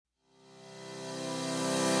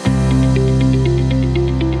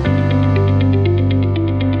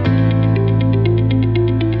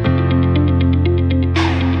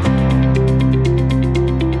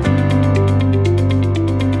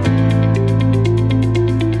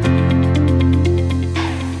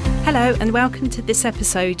Hello and welcome to this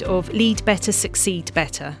episode of Lead Better, Succeed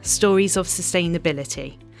Better, Stories of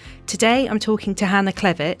Sustainability. Today I'm talking to Hannah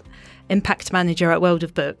Clevett, Impact Manager at World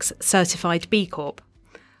of Books, Certified B Corp.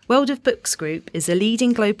 World of Books Group is a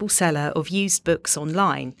leading global seller of used books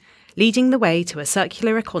online. Leading the way to a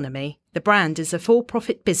circular economy, the brand is a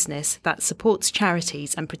for-profit business that supports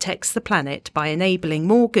charities and protects the planet by enabling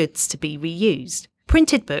more goods to be reused.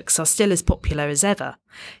 Printed books are still as popular as ever.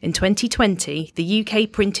 In 2020, the UK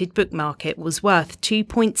printed book market was worth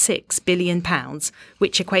 £2.6 billion,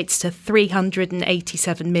 which equates to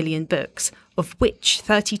 387 million books, of which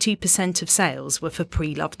 32% of sales were for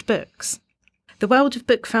pre-loved books. The World of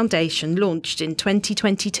Book Foundation launched in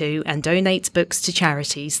 2022 and donates books to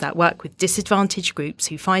charities that work with disadvantaged groups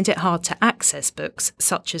who find it hard to access books,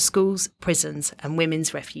 such as schools, prisons and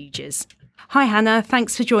women's refuges. Hi Hannah,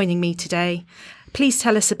 thanks for joining me today. Please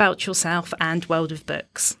tell us about yourself and World of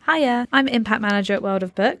Books. Hiya, I'm Impact Manager at World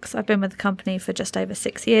of Books. I've been with the company for just over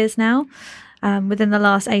 6 years now. Within the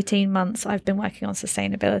last 18 months, I've been working on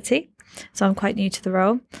sustainability, so I'm quite new to the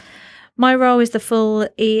role. My role is the full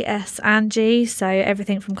E, S and G, so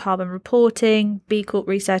everything from carbon reporting, B Corp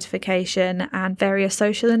recertification and various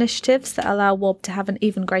social initiatives that allow WOB to have an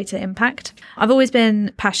even greater impact. I've always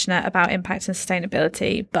been passionate about impact and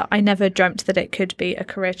sustainability, but I never dreamt that it could be a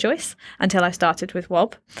career choice until I started with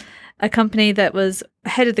WOB, a company that was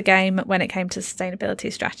ahead of the game when it came to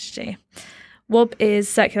sustainability strategy. WOB is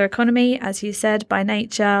circular economy, as you said, by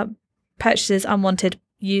nature, purchases unwanted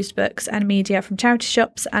used books and media from charity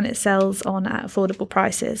shops, and it sells on at affordable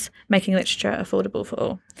prices, making literature affordable for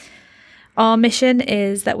all. Our mission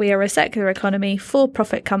is that we are a circular economy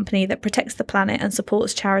for-profit company that protects the planet and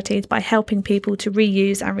supports charities by helping people to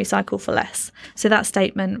reuse and recycle for less. So that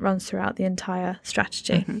statement runs throughout the entire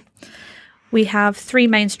strategy. Mm-hmm. We have 3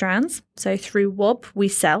 main strands. So through WOB, we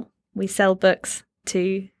sell books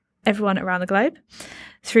to everyone around the globe.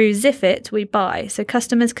 Through Ziffit, we buy, so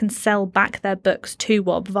customers can sell back their books to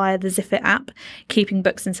WOB via the Ziffit app, keeping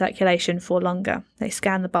books in circulation for longer. They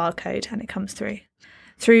scan the barcode and it comes through.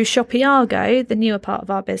 Through Shopiago, the newer part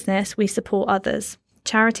of our business, we support others.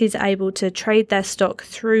 Charities are able to trade their stock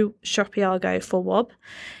through Shopiago for WOB.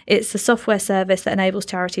 It's a software service that enables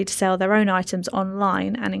charity to sell their own items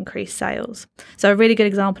online and increase sales. So a really good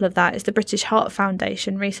example of that is the British Heart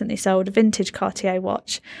Foundation recently sold a vintage Cartier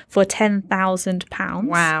watch for £10,000.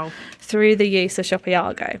 Wow. Through the use of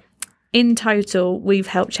Shopiago. In total, we've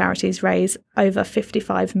helped charities raise over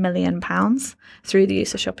 £55 million through the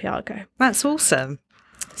use of Shopiago. That's awesome.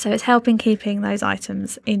 So it's helping keeping those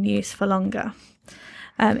items in use for longer.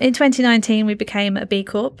 In 2019, we became a B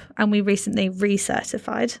Corp and we recently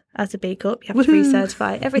recertified as a B Corp. You have to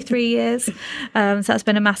recertify every 3 years. So that's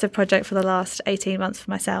been a massive project for the last 18 months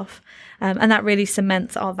for myself. And that really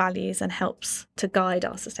cements our values and helps to guide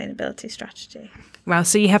our sustainability strategy. Wow,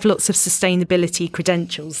 so you have lots of sustainability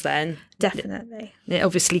credentials then? Definitely. It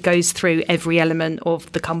obviously goes through every element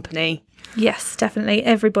of the company. Yes, definitely.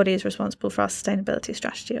 Everybody is responsible for our sustainability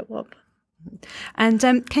strategy at WOB. And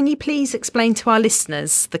can you please explain to our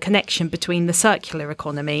listeners the connection between the circular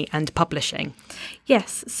economy and publishing?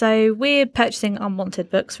 Yes, so we're purchasing unwanted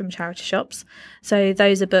books from charity shops. So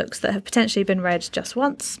those are books that have potentially been read just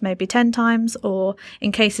once, maybe 10 times, or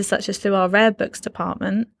in cases such as through our rare books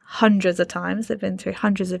department, hundreds of times. They've been through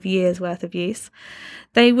hundreds of years worth of use.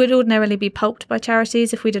 They would ordinarily be pulped by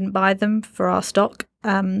charities if we didn't buy them for our stock.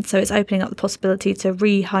 So it's opening up the possibility to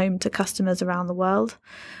rehome to customers around the world.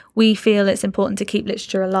 We feel it's important to keep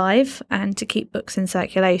literature alive and to keep books in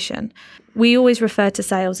circulation. We always refer to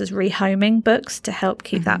sales as rehoming books to help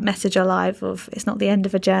keep that message alive of it's not the end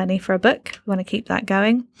of a journey for a book. We want to keep that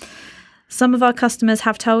going. Some of our customers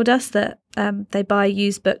have told us that they buy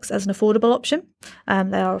used books as an affordable option.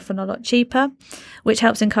 They are often a lot cheaper, which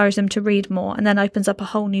helps encourage them to read more and then opens up a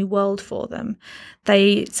whole new world for them.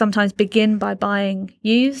 They sometimes begin by buying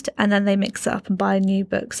used and then they mix it up and buy new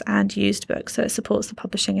books and used books. So it supports the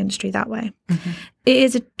publishing industry that way. Mm-hmm. It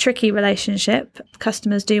is a tricky relationship.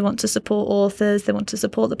 Customers do want to support authors. They want to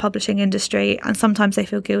support the publishing industry. And sometimes they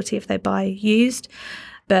feel guilty if they buy used.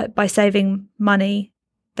 But by saving money,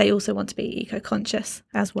 they also want to be eco-conscious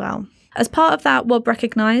as well. As part of that, WOB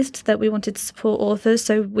recognised that we wanted to support authors,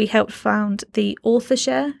 so we helped found the Author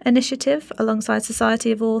Share initiative alongside Society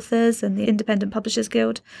of Authors and the Independent Publishers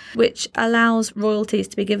Guild, which allows royalties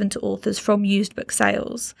to be given to authors from used book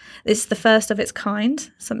sales. This is the first of its kind,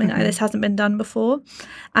 something like this hasn't been done before,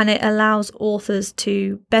 and it allows authors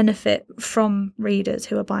to benefit from readers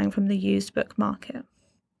who are buying from the used book market.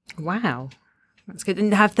 Wow. That's good.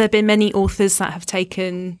 And have there been many authors that have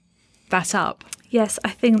taken that up? Yes, I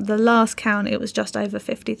think the last count, it was just over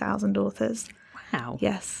 50,000 authors. Wow.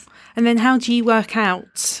 Yes. And then how do you work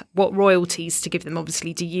out what royalties to give them?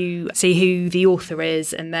 Obviously, do you see who the author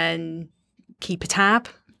is and then keep a tab?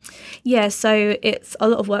 Yeah, so it's a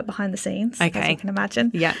lot of work behind the scenes, as Okay. you can imagine.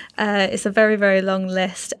 Yeah. It's a very, very long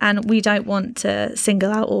list, and we don't want to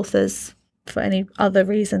single out authors for any other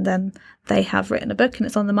reason than they have written a book and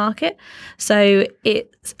it's on the market. So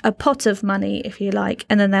it's a pot of money, if you like,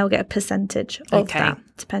 and then they'll get a percentage of that,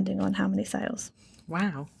 depending on how many sales.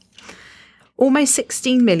 Wow. Almost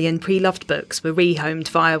 16 million pre-loved books were rehomed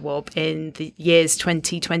via WOB in the years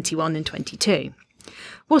 2021 and 22.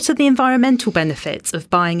 What are the environmental benefits of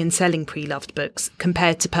buying and selling pre-loved books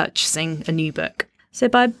compared to purchasing a new book? So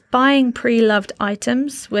by buying pre-loved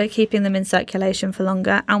items, we're keeping them in circulation for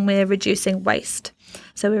longer and we're reducing waste.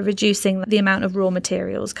 So we're reducing the amount of raw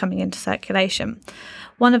materials coming into circulation.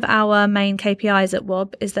 One of our main KPIs at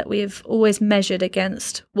WOB is that we've always measured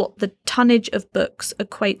against what the tonnage of books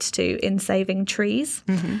equates to in saving trees.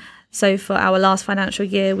 Mm-hmm. So for our last financial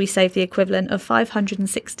year, we saved the equivalent of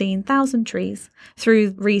 516,000 trees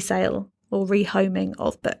through resale or rehoming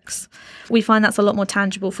of books. We find that's a lot more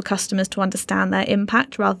tangible for customers to understand their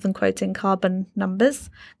impact rather than quoting carbon numbers.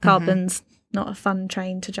 Carbon's not a fun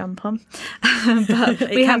train to jump on. But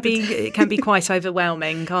it can be quite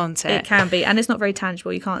overwhelming, can't it? It can be, and it's not very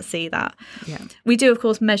tangible. You can't see that. Yeah. We do, of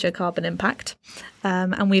course, measure carbon impact,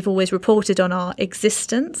 and we've always reported on our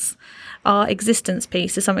existence. Our existence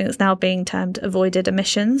piece is something that's now being termed avoided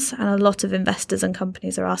emissions, and a lot of investors and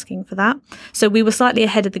companies are asking for that. So we were slightly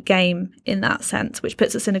ahead of the game in that sense, which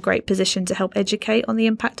puts us in a great position to help educate on the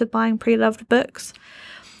impact of buying pre-loved books.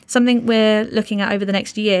 Something we're looking at over the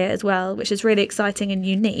next year as well, which is really exciting and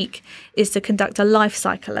unique, is to conduct a life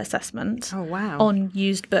cycle assessment on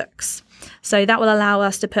used books. So that will allow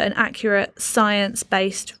us to put an accurate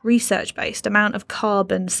science-based, research-based amount of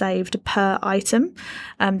carbon saved per item,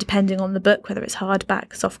 depending on the book, whether it's hardback,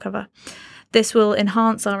 softcover. This will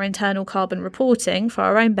enhance our internal carbon reporting for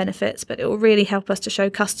our own benefits, but it will really help us to show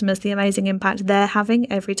customers the amazing impact they're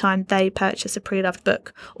having every time they purchase a pre-loved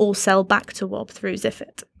book or sell back to WOB through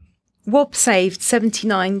Ziffit. WOB saved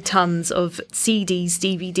 79 tonnes of CDs,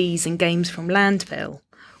 DVDs and games from landfill.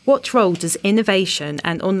 What role does innovation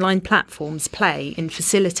and online platforms play in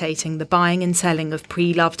facilitating the buying and selling of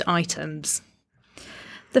pre-loved items?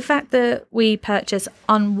 The fact that we purchase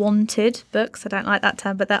unwanted books, I don't like that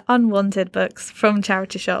term, but they're unwanted books from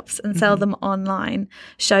charity shops and sell them online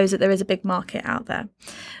shows that there is a big market out there.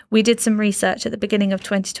 We did some research at the beginning of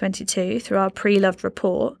 2022 through our pre-loved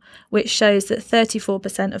report, which shows that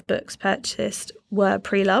 34% of books purchased were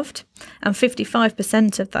pre-loved and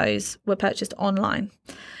 55% of those were purchased online.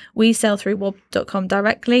 We sell through wob.com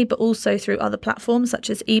directly, but also through other platforms such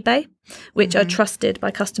as eBay, which are trusted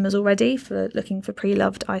by customers already for looking for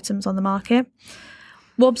pre-loved items on the market.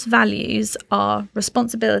 WOB's values are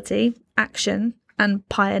responsibility, action, and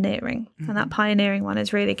pioneering. And that pioneering one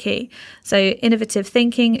is really key. So innovative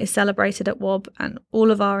thinking is celebrated at WOB, and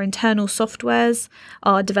all of our internal softwares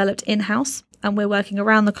are developed in-house, and we're working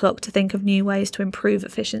around the clock to think of new ways to improve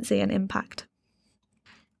efficiency and impact.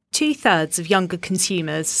 2/3 of younger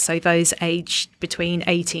consumers, so those aged between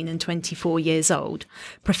 18 and 24 years old,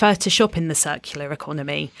 prefer to shop in the circular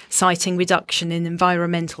economy, citing reduction in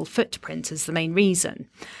environmental footprint as the main reason.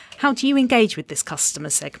 How do you engage with this customer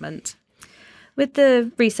segment? With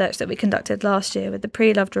the research that we conducted last year with the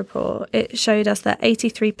pre-loved report, it showed us that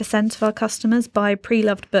 83% of our customers buy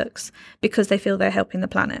pre-loved books because they feel they're helping the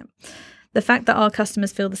planet. The fact that our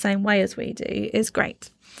customers feel the same way as we do is great.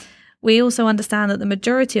 We also understand that the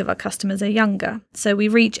majority of our customers are younger, so we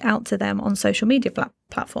reach out to them on social media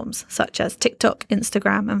platforms such as TikTok,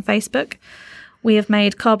 Instagram and Facebook. We have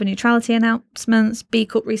made carbon neutrality announcements, B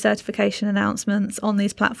Corp recertification announcements on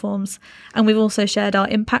these platforms, and we've also shared our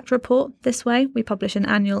impact report this way. We publish an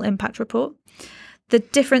annual impact report. The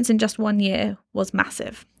difference in just 1 year was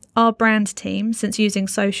massive. Our brand team, since using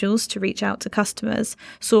socials to reach out to customers,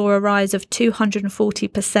 saw a rise of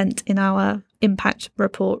 240% in our impact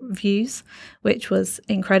report views, which was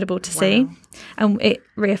incredible to see. And it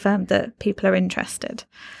reaffirmed that people are interested.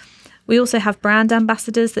 We also have brand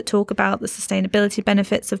ambassadors that talk about the sustainability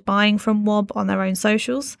benefits of buying from WOB on their own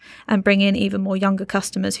socials and bring in even more younger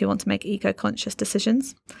customers who want to make eco-conscious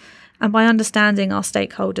decisions. And by understanding our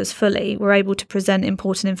stakeholders fully, we're able to present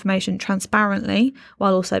important information transparently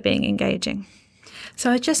while also being engaging. So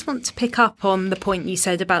I just want to pick up on the point you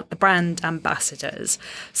said about the brand ambassadors.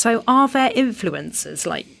 So are there influencers,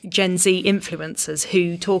 like Gen Z influencers,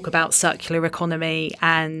 who talk about circular economy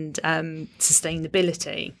and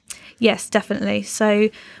sustainability? Yes, definitely. So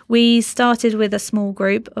we started with a small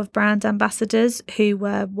group of brand ambassadors who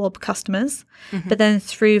were WOB customers, but then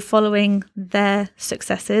through following their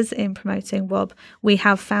successes in promoting WOB, we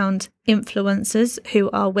have found influencers who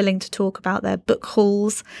are willing to talk about their book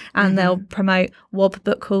hauls, and they'll promote WOB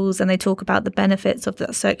book hauls, and they talk about the benefits of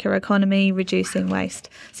the circular economy, reducing waste.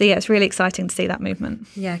 So yeah, it's really exciting to see that movement.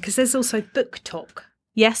 Yeah, because there's also Book Talk.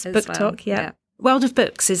 Yes, as Book well. Talk, yeah. World of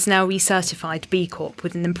Books is now recertified B Corp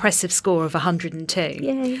with an impressive score of 102.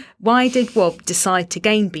 Yay. Why did WOB decide to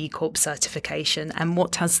gain B Corp certification, and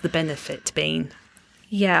what has the benefit been?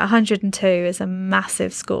 Yeah, 102 is a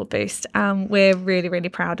massive score boost, and we're really, really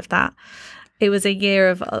proud of that. It was a year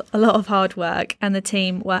of a lot of hard work, and the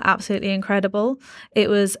team were absolutely incredible. It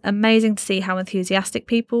was amazing to see how enthusiastic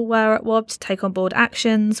people were at WOB to take on board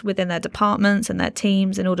actions within their departments and their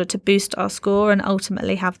teams in order to boost our score and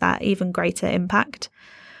ultimately have that even greater impact.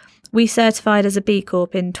 We certified as a B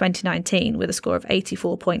Corp in 2019 with a score of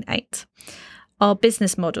 84.8. Our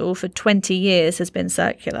business model for 20 years has been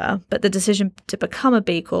circular, but the decision to become a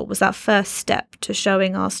B Corp was that first step to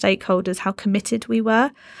showing our stakeholders how committed we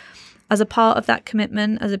were. As a part of that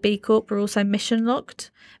commitment as a B Corp, we're also mission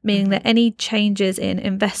locked, meaning that any changes in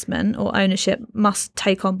investment or ownership must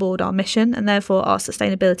take on board our mission, and therefore our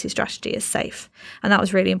sustainability strategy is safe. And that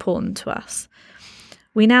was really important to us.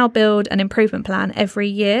 We now build an improvement plan every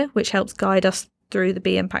year, which helps guide us through the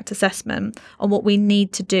B Impact assessment on what we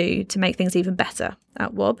need to do to make things even better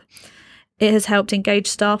at WOB. It has helped engage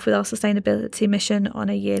staff with our sustainability mission on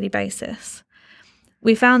a yearly basis.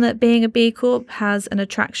 We found that being a B Corp has an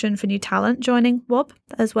attraction for new talent joining WOB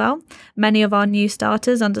as well. Many of our new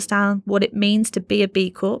starters understand what it means to be a B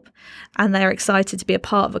Corp, and they're excited to be a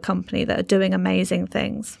part of a company that are doing amazing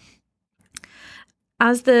things.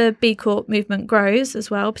 As the B Corp movement grows as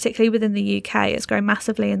well, particularly within the UK, it's grown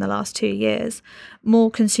massively in the last 2 years. More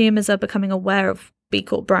consumers are becoming aware of B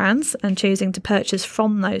Corp brands and choosing to purchase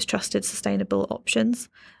from those trusted sustainable options.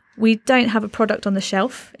 We don't have a product on the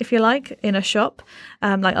shelf, if you like, in a shop,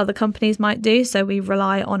 like other companies might do. So we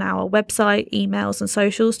rely on our website, emails and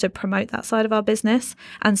socials to promote that side of our business.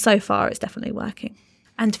 And so far, it's definitely working.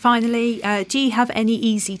 And finally, do you have any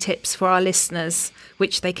easy tips for our listeners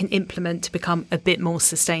which they can implement to become a bit more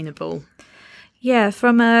sustainable? Yeah,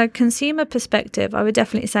 from a consumer perspective, I would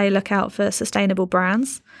definitely say look out for sustainable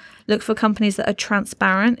brands. Look for companies that are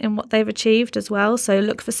transparent in what they've achieved as well. So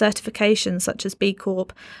look for certifications such as B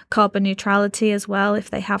Corp, carbon neutrality as well.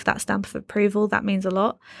 If they have that stamp of approval, that means a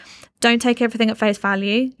lot. Don't take everything at face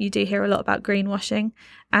value. You do hear a lot about greenwashing,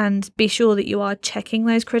 and be sure that you are checking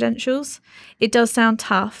those credentials. It does sound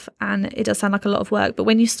tough and it does sound like a lot of work, but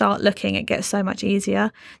when you start looking, it gets so much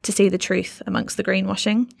easier to see the truth amongst the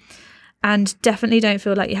greenwashing. And definitely don't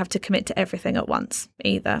feel like you have to commit to everything at once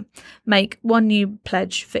either. Make one new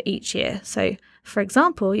pledge for each year. So, for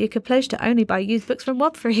example, you could pledge to only buy used books from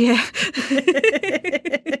WOB for a year.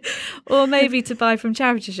 Or maybe to buy from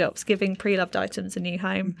charity shops, giving pre-loved items a new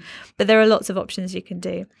home. But there are lots of options you can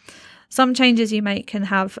do. Some changes you make can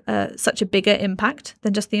have such a bigger impact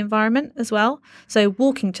than just the environment as well. So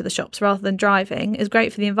walking to the shops rather than driving is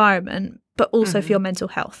great for the environment, but also for your mental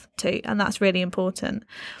health too. And that's really important.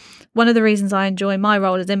 One of the reasons I enjoy my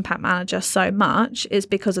role as impact manager so much is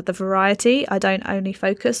because of the variety. I don't only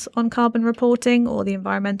focus on carbon reporting or the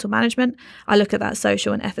environmental management. I look at that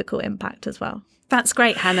social and ethical impact as well. That's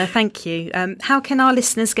great, Hannah. Thank you. How can our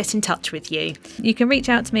listeners get in touch with you? You can reach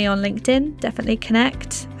out to me on LinkedIn. Definitely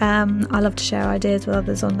connect. I love to share ideas with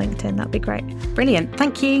others on LinkedIn. That'd be great. Brilliant.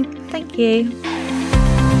 Thank you. Thank you.